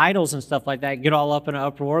little idols and stuff like that get all up in an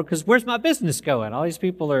uproar because where's my business going? All these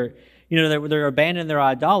people are, they're abandoning their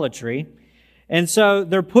idolatry. And so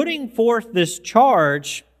they're putting forth this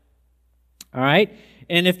charge, all right?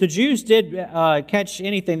 And if the Jews did catch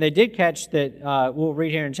anything, they did catch that, we'll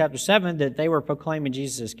read here in chapter 7, that they were proclaiming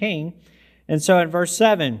Jesus as king. And so in verse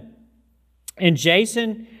 7, and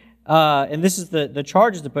Jason, and this is the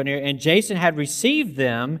charges to put in here, and Jason had received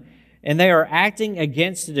them, and they are acting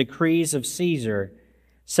against the decrees of Caesar,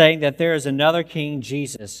 saying that there is another king,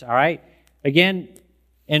 Jesus. All right? Again,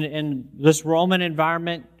 in this Roman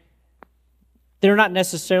environment, they're not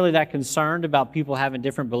necessarily that concerned about people having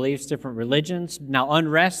different beliefs, different religions. Now,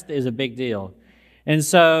 unrest is a big deal. And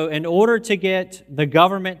so in order to get the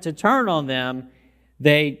government to turn on them,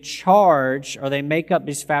 they charge or they make up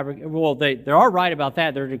these they are right about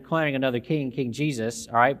that. They're declaring another king, King Jesus,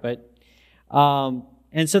 all right? But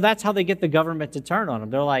and so that's how they get the government to turn on them.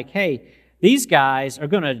 They're like, hey, these guys are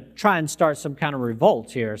going to try and start some kind of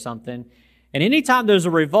revolt here or something. And anytime there's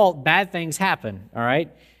a revolt, bad things happen, all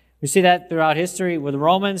right? We see that throughout history with the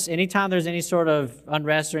Romans. Anytime there's any sort of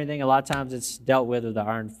unrest or anything, a lot of times it's dealt with the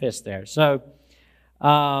iron fist there. So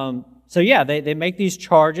they make these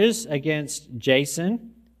charges against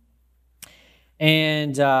Jason.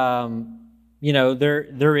 And,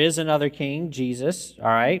 there is another king, Jesus, all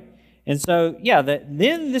right? And so,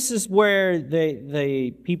 then this is where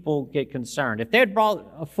the people get concerned. If they had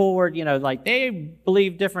brought forward, they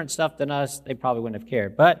believe different stuff than us, they probably wouldn't have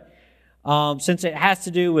cared. But since it has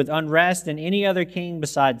to do with unrest and any other king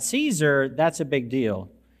besides Caesar, that's a big deal.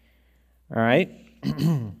 All right?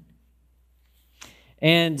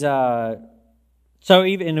 And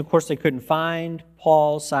and of course, they couldn't find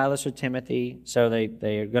Paul, Silas, or Timothy, so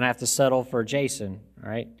they're going to have to settle for Jason, all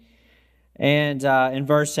right? And in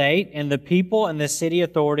verse 8, and the people and the city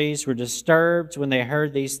authorities were disturbed when they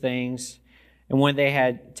heard these things, and when they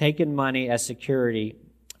had taken money as security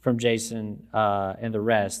from Jason and the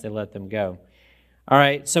rest, they let them go. All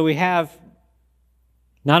right, so we have,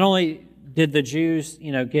 not only did the Jews,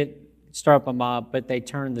 start up a mob, but they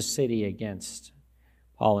turned the city against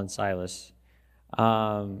Paul and Silas.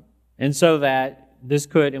 And so that this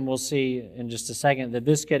could, and we'll see in just a second, that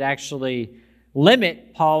this could actually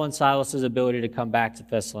limit Paul and Silas's ability to come back to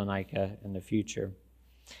Thessalonica in the future.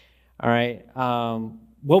 All right.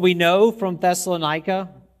 What we know from Thessalonica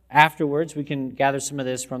afterwards, we can gather some of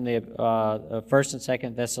this from the 1st and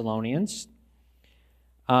 2nd Thessalonians.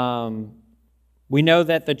 We know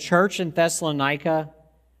that the church in Thessalonica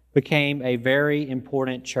became a very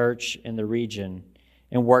important church in the region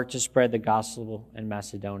and worked to spread the gospel in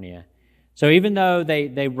Macedonia. So even though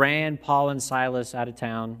they ran Paul and Silas out of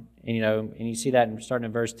town, and you see that starting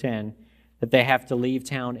in verse 10, that they have to leave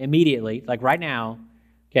town immediately, like right now,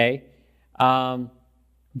 okay,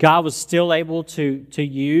 God was still able to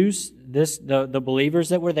use the believers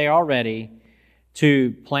that were there already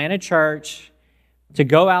to plant a church, to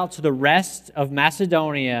go out to the rest of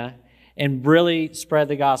Macedonia and really spread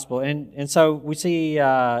the gospel. And so we see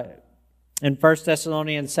in 1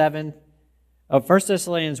 Thessalonians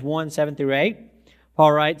 1 7 through 8,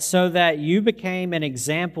 Paul writes, "So that you became an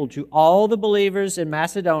example to all the believers in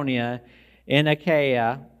Macedonia and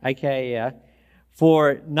Achaia,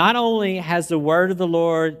 for not only has the word of the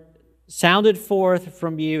Lord sounded forth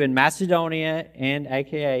from you in Macedonia and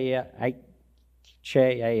Achaia,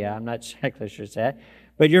 I'm not exactly sure it's that,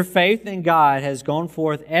 but your faith in God has gone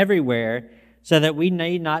forth everywhere, so that we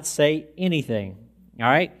need not say anything." All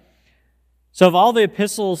right? So of all the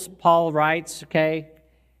epistles Paul writes, okay,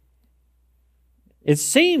 it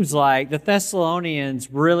seems like the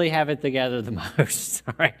Thessalonians really have it together the most,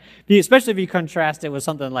 all right? Especially if you contrast it with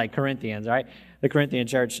something like Corinthians, all right? The Corinthian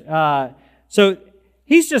church. So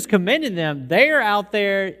he's just commending them. They are out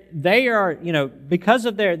there. They are, because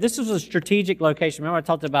of this was a strategic location. Remember I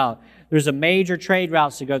talked about there's a major trade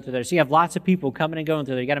routes to go through there. So you have lots of people coming and going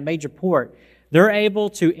through there. You got a major port. They're able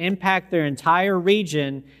to impact their entire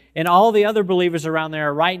region, and all the other believers around there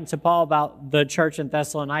are writing to Paul about the church in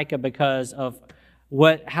Thessalonica because of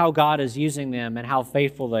how God is using them and how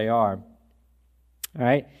faithful they are. All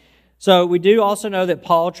right. So we do also know that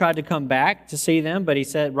Paul tried to come back to see them, but he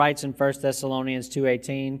writes in 1 Thessalonians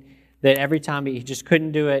 2:18 that every time he just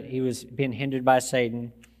couldn't do it, he was being hindered by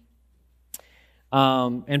Satan.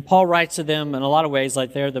 And Paul writes to them in a lot of ways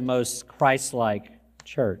like they're the most Christ-like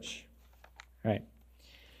church. All right.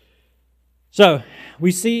 So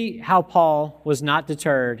we see how Paul was not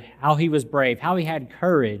deterred, how he was brave, how he had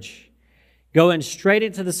courage, going straight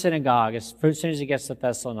into the synagogue as soon as he gets to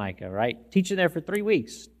Thessalonica, right? Teaching there for 3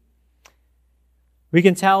 weeks. We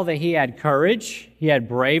can tell that he had courage, he had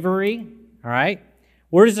bravery, all right?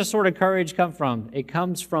 Where does this sort of courage come from? It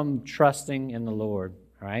comes from trusting in the Lord,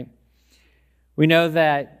 all right? We know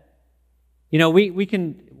that,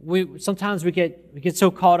 sometimes we get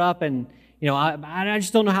so caught up in, I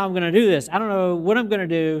just don't know how I'm going to do this. I don't know what I'm going to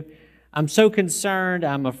do. I'm so concerned.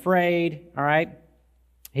 I'm afraid, all right?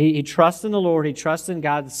 He trusts in the Lord. He trusts in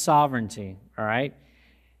God's sovereignty, all right?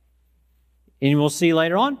 And we'll see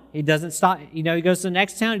later on, he doesn't stop. He goes to the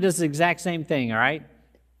next town, he does the exact same thing, all right?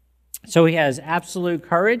 So he has absolute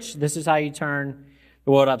courage. This is how you turn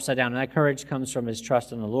the world upside down. And that courage comes from his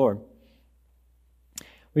trust in the Lord.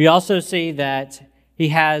 We also see that he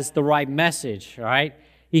has the right message, all right?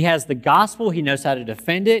 He has the gospel. He knows how to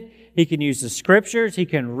defend it. He can use the scriptures. He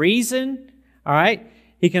can reason, all right?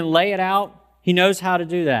 He can lay it out. He knows how to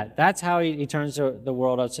do that. That's how he turns the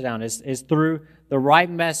world upside down, is through the right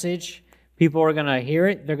message. People are going to hear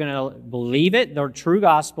it. They're going to believe it, the true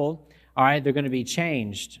gospel. All right, they're going to be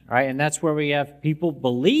changed. All right, and that's where we have people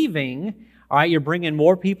believing. All right, you're bringing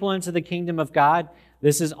more people into the kingdom of God.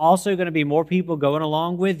 This is also going to be more people going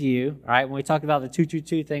along with you. All right, when we talk about the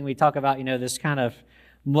 2-2-2 thing, we talk about, this kind of,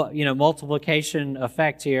 multiplication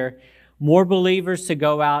effect here. More believers to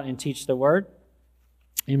go out and teach the word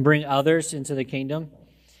and bring others into the kingdom.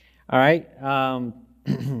 All right.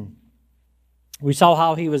 We saw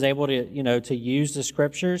how he was able to use the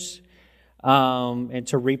scriptures and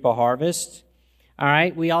to reap a harvest. All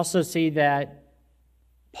right. We also see that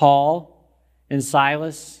Paul and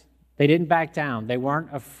Silas, they didn't back down. They weren't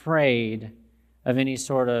afraid of any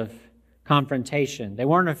sort of confrontation. They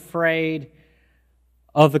weren't afraid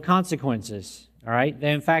of the consequences. All right.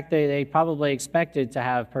 In fact, they probably expected to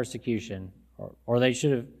have persecution, or they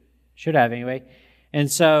should have anyway.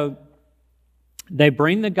 And so they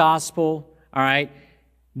bring the gospel. All right.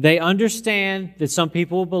 They understand that some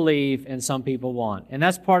people will believe and some people won't. And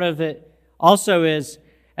that's part of it also is,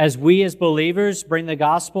 as we as believers bring the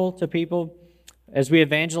gospel to people, as we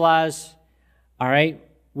evangelize, all right,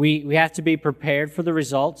 we have to be prepared for the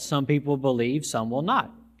results. Some people believe, some will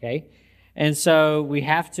not. Okay. And so we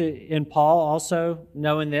have to, and Paul also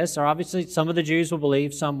knowing this, or obviously some of the Jews will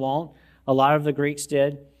believe, some won't. A lot of the Greeks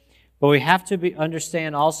did. But we have to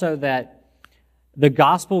understand also that the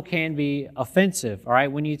gospel can be offensive, all right?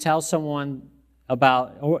 When you tell someone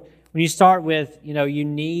about, or when you start with, you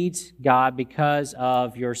need God because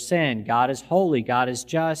of your sin. God is holy. God is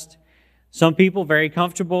just. Some people very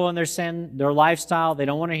comfortable in their sin, their lifestyle. They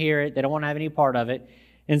don't want to hear it. They don't want to have any part of it.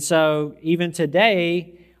 And so even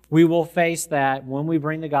today, we will face that when we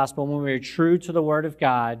bring the gospel, when we are true to the Word of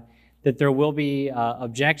God, that there will be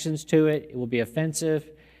objections to it. It will be offensive.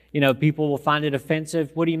 People will find it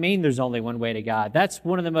offensive. What do you mean there's only one way to God? That's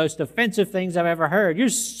one of the most offensive things I've ever heard. You're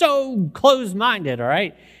so closed-minded, all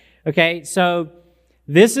right? Okay, so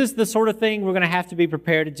this is the sort of thing we're going to have to be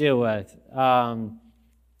prepared to deal with.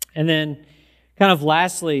 And then kind of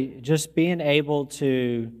lastly, just being able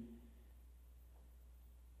to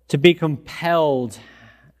be compelled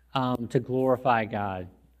to glorify God,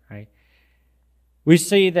 right? We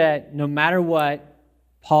see that no matter what,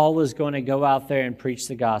 Paul was going to go out there and preach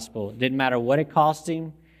the gospel. It didn't matter what it cost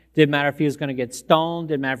him. It didn't matter if he was going to get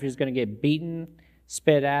stoned. It didn't matter if he was going to get beaten,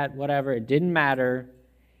 spit at, whatever. It didn't matter.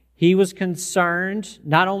 He was concerned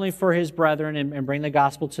not only for his brethren and bring the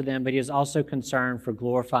gospel to them, but he was also concerned for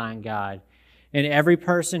glorifying God. And every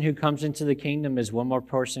person who comes into the kingdom is one more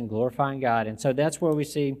person glorifying God. And so that's where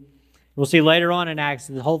we'll see later on in Acts,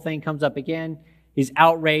 the whole thing comes up again. He's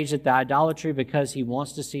outraged at the idolatry because he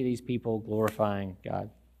wants to see these people glorifying God.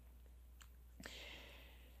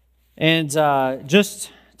 And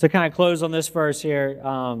just to kind of close on this verse here,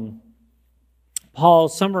 Paul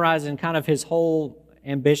summarizing kind of his whole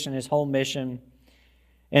ambition, his whole mission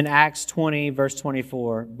in Acts 20, verse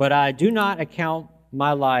 24. But I do not account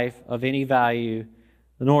my life of any value,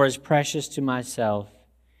 nor as precious to myself,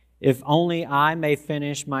 if only I may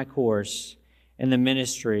finish my course in the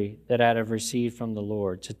ministry that I have received from the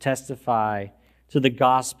Lord, to testify to the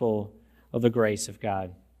gospel of the grace of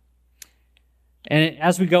God. And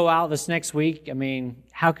as we go out this next week,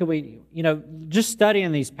 how could we, just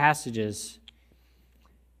studying these passages,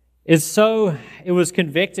 it was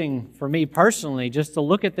convicting for me personally just to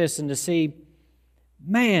look at this and to see,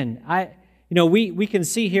 man, we can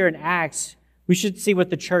see here in Acts, we should see what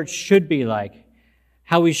the church should be like,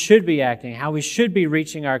 how we should be acting, how we should be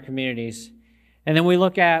reaching our communities. And then we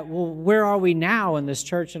look at, well, where are we now in this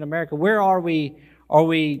church in America? Where are we? Are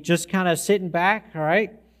we just kind of sitting back, all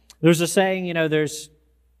right? There's a saying, there's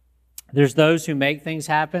those who make things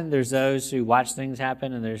happen, there's those who watch things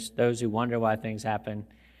happen, and there's those who wonder why things happen.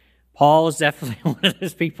 Paul is definitely one of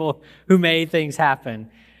those people who made things happen,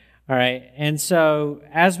 all right? And so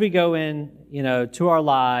as we go in, to our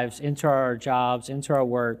lives, into our jobs, into our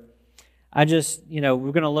work, we're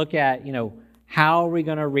going to look at, how are we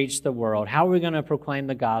going to reach the world? How are we going to proclaim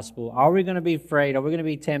the gospel? Are we going to be afraid? Are we going to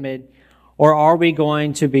be timid? Or are we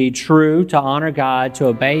going to be true, to honor God, to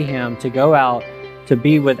obey Him, to go out, to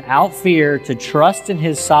be without fear, to trust in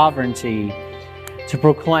His sovereignty, to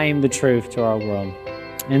proclaim the truth to our world?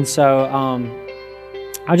 And so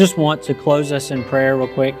I just want to close us in prayer real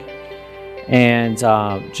quick and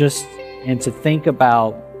to think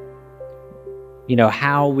about,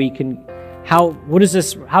 how does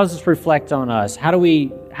this reflect on us? How do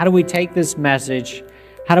we take this message?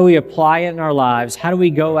 How do we apply it in our lives? How do we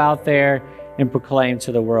go out there and proclaim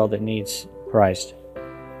to the world that needs Christ?